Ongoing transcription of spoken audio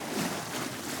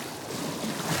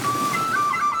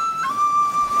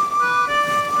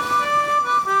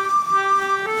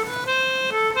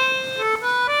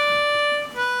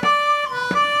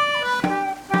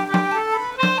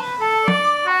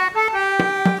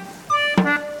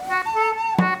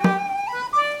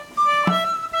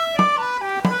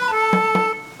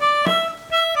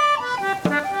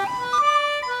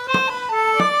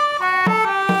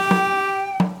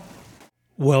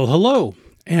Well, hello,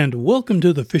 and welcome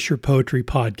to the Fisher Poetry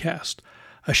Podcast,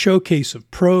 a showcase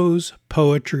of prose,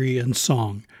 poetry, and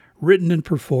song written and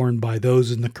performed by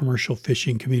those in the commercial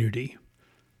fishing community.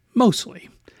 Mostly.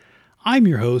 I'm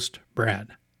your host, Brad.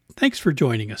 Thanks for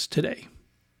joining us today.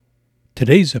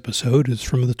 Today's episode is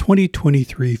from the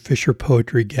 2023 Fisher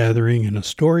Poetry Gathering in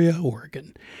Astoria,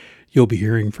 Oregon. You'll be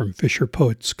hearing from Fisher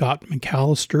poet Scott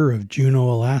McAllister of Juneau,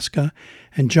 Alaska,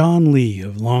 and John Lee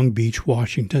of Long Beach,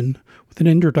 Washington, with an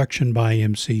introduction by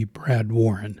MC Brad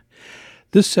Warren.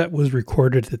 This set was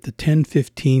recorded at the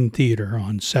 1015 Theater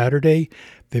on Saturday,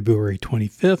 February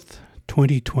 25th,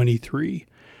 2023.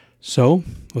 So,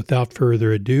 without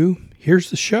further ado, here's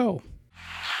the show.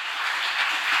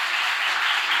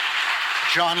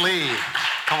 John Lee,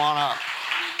 come on up.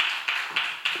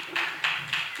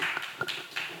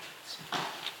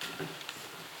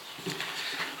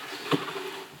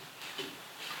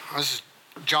 This is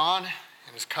John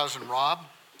and his cousin Rob.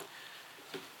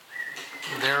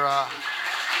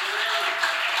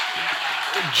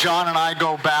 John and I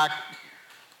go back,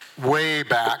 way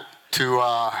back, to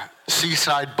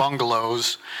seaside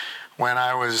bungalows when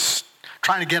I was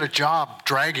trying to get a job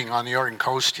dragging on the Oregon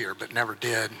coast here, but never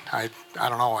did. I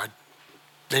don't know,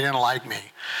 they didn't like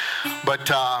me. But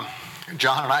John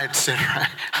and I had sit around,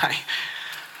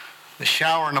 the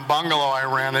shower in the bungalow I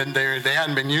rented, they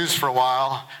hadn't been used for a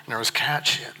while, and there was cat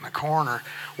shit in the corner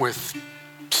with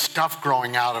stuff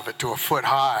growing out of it to a foot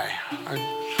high.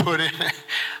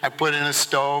 I put in a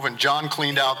stove, and John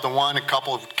cleaned out the one a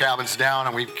couple of cabins down,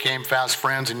 and we became fast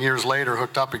friends, and years later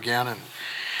hooked up again, and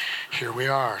here we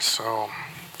are. So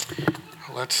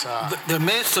let's... The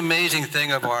most amazing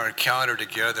thing of our encounter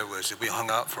together was that we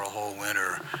hung out for a whole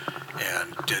winter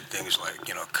and did things like,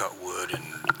 cut wood and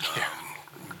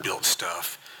built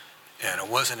stuff. And it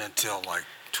wasn't until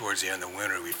towards the end of the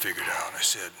winter we figured out, I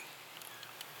said,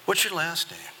 "What's your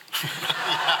last name?"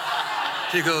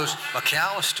 He goes,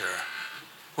 "McAllister."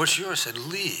 "What's yours?" I said,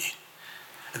 "Lee."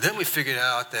 And then we figured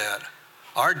out that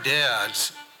our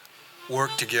dads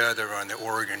worked together on the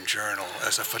Oregon Journal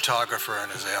as a photographer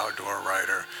and as an outdoor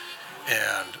writer.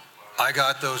 And I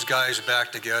got those guys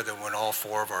back together when all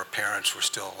four of our parents were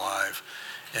still alive.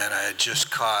 And I had just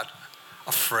caught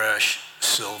a fresh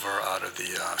silver out of the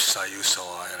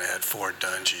Sayusala, and I had 4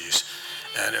 dungees.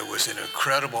 And it was an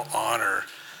incredible honor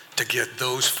to get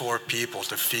those 4 people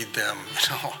to feed them,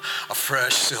 a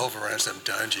fresh silver and some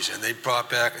dungees. And they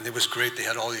brought back, and it was great, they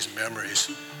had all these memories.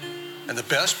 And the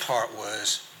best part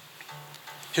was,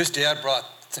 his dad brought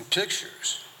some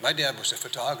pictures. My dad was a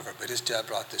photographer, but his dad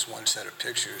brought this one set of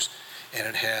pictures, and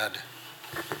it had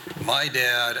my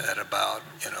dad at about,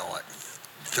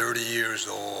 30 years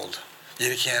old.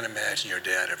 You can't imagine your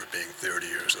dad ever being 30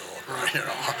 years old, right?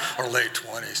 Or late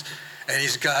 20s. And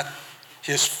he's got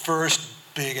his first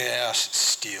big-ass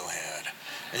steelhead.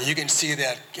 And you can see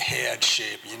that head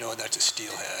shape, that's a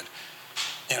steelhead.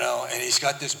 And he's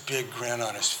got this big grin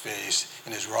on his face,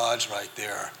 and his rod's right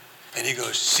there. And he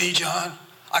goes, "See, John,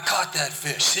 I caught that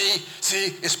fish. See,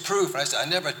 it's proof." And I said, "I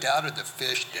never doubted the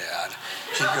fish, Dad."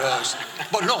 He goes,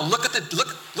 "But no, look at the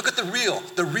reel.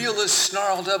 The reel is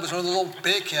snarled up. It's one of the little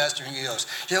baitcaster." And he goes,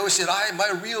 "He always said,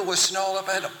 my reel was snarled up.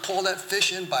 I had to pull that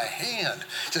fish in by hand."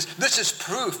 He says, "This is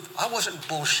proof. I wasn't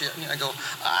bullshitting." I go,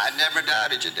 "I never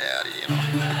doubted you, Daddy."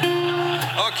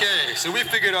 Okay, so we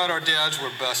figured out our dads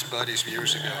were best buddies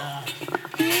years ago.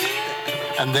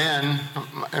 And then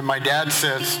my dad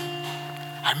says,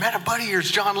 "I met a buddy of yours,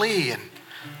 John Lee." And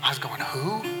I was going,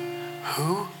 Who?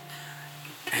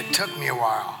 It took me a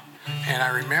while, and I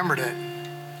remembered it.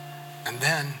 And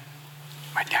then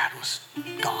my dad was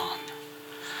gone.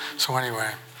 So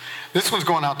anyway, this one's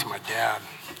going out to my dad.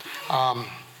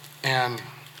 And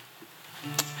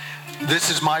this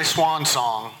is my swan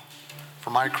song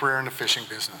for my career in the fishing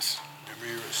business. Remember,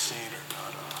 you're a sailor,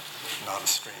 not a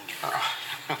stranger.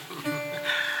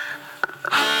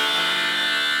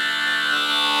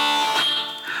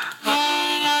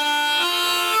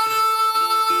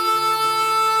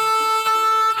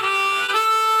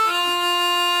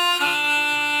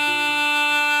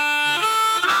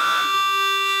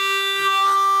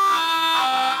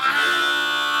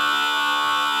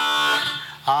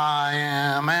 I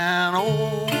am an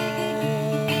old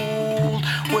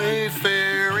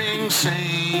wayfaring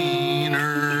sailor,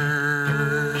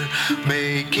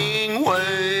 making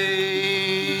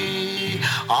way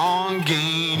on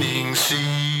gaining seas.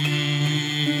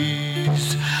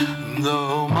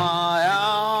 Though my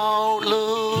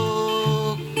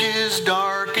outlook is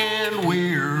dark and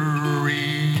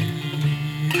weary,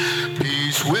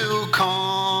 peace will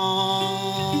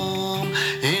come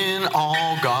in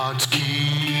all God's keep.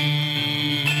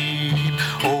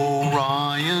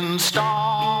 Orion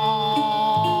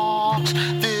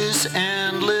songs, this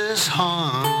endless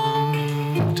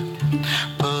hunt.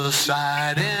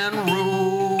 Poseidon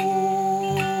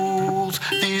rules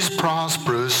these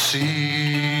prosperous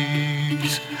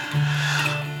seas.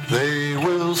 They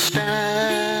will stand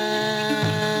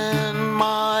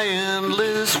my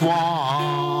endless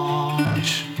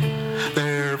watch,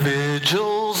 their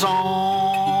vigils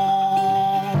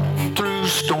on through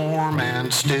storm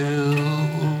and still.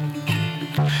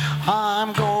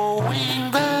 I'm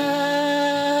going there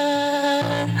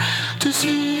to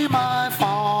see my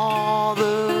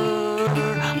Father.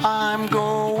 I'm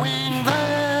going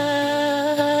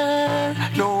there,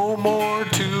 no more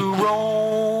to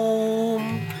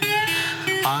roam.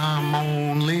 I'm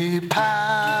only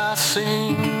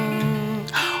passing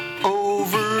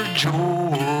over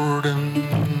Jordan,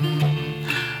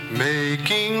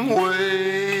 making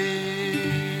way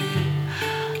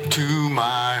to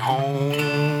my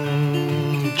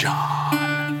home, John.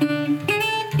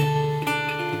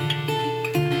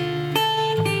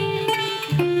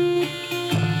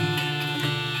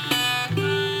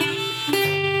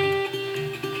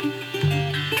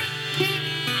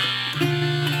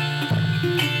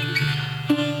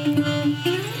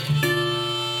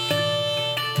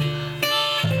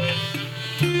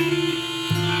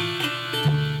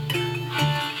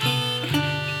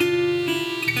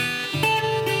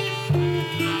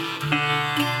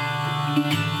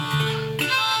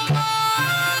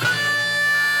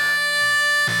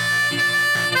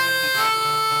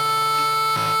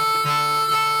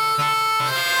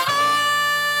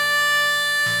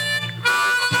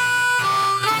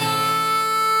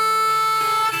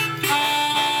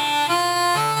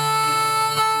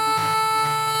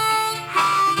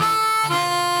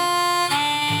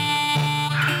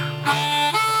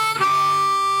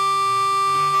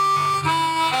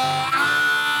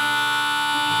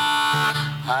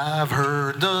 I've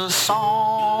heard the song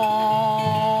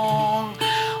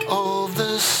of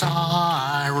the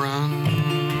sirens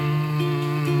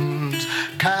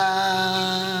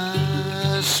cast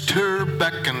her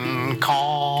beck and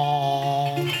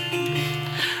call,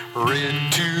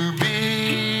 read to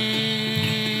be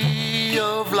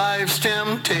of life's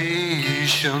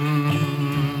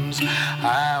temptations.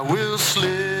 I will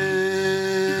slip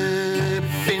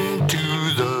into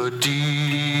the deep.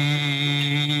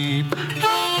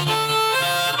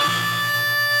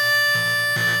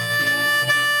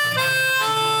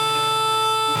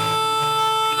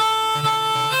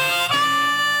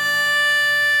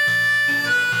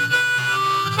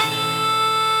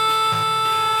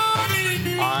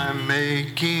 I'm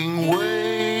making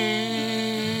way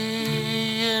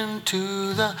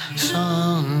into the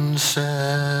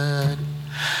sunset,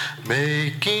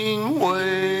 making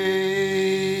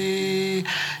way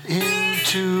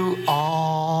into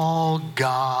all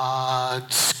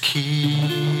God's keep.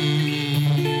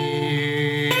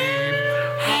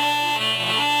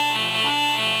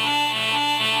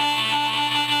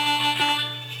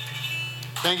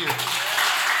 Thank you.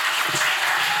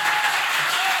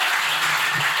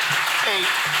 Hey,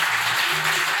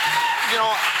 you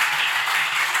know,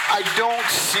 I don't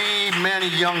see many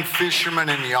young fishermen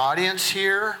in the audience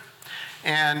here.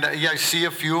 And yeah, I see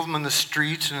a few of them in the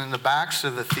streets and in the backs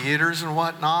of the theaters and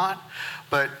whatnot.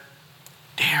 But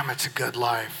damn, it's a good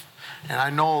life. And I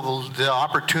know the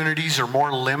opportunities are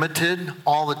more limited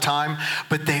all the time,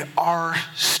 but they are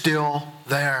still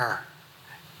there.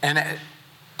 And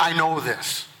I know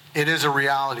this. It is a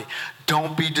reality.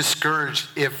 Don't be discouraged.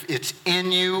 If it's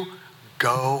in you,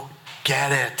 go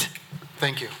get it.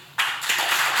 Thank you.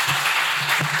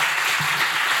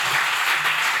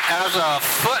 As a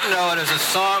footnote, as a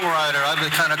songwriter, I've been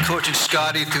kind of coaching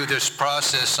Scotty through this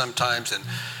process sometimes, and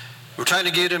we're trying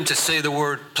to get him to say the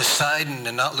word Poseidon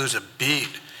and not lose a beat.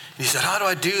 And he said, how do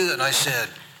I do that? And I said,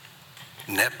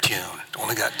 Neptune.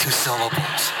 Only got 2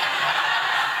 syllables.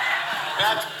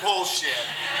 That's bullshit.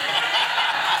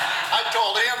 I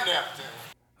told him Neptune.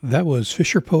 That was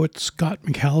Fisher poets Scott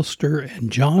McAllister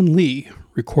and John Lee,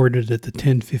 recorded at the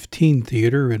 1015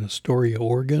 Theater in Astoria,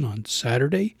 Oregon on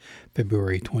Saturday,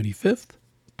 February 25th,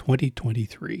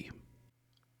 2023.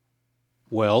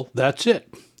 Well, that's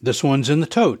it. This one's in the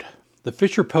tote. The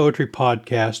Fisher Poetry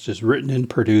Podcast is written and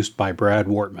produced by Brad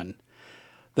Wortman.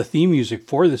 The theme music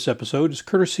for this episode is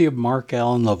courtesy of Mark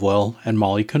Allen Lovewell and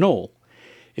Molly Knoll.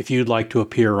 If you'd like to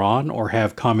appear on or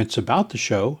have comments about the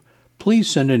show, please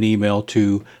send an email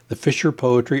to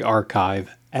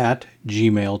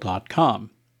thefisherpoetryarchive@gmail.com.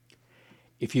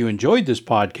 If you enjoyed this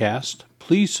podcast,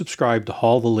 please subscribe to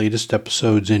haul the latest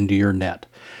episodes into your net.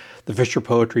 The Fisher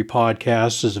Poetry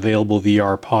Podcast is available via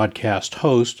our podcast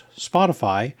host,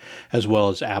 Spotify, as well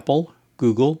as Apple,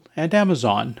 Google, and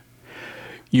Amazon.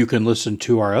 You can listen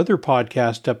to our other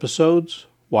podcast episodes,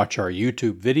 watch our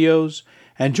YouTube videos,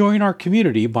 and join our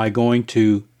community by going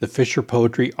to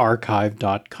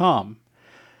thefisherpoetryarchive.com.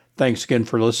 Thanks again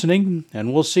for listening,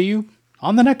 and we'll see you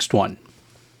on the next one.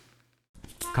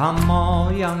 Come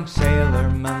all young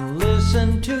sailormen,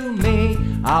 listen to me.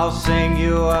 I'll sing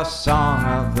you a song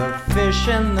of the fish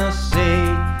in the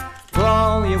sea.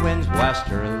 Blow ye winds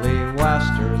westerly,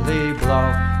 westerly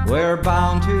blow. We're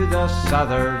bound to the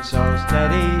southward, so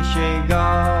steady she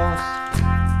goes.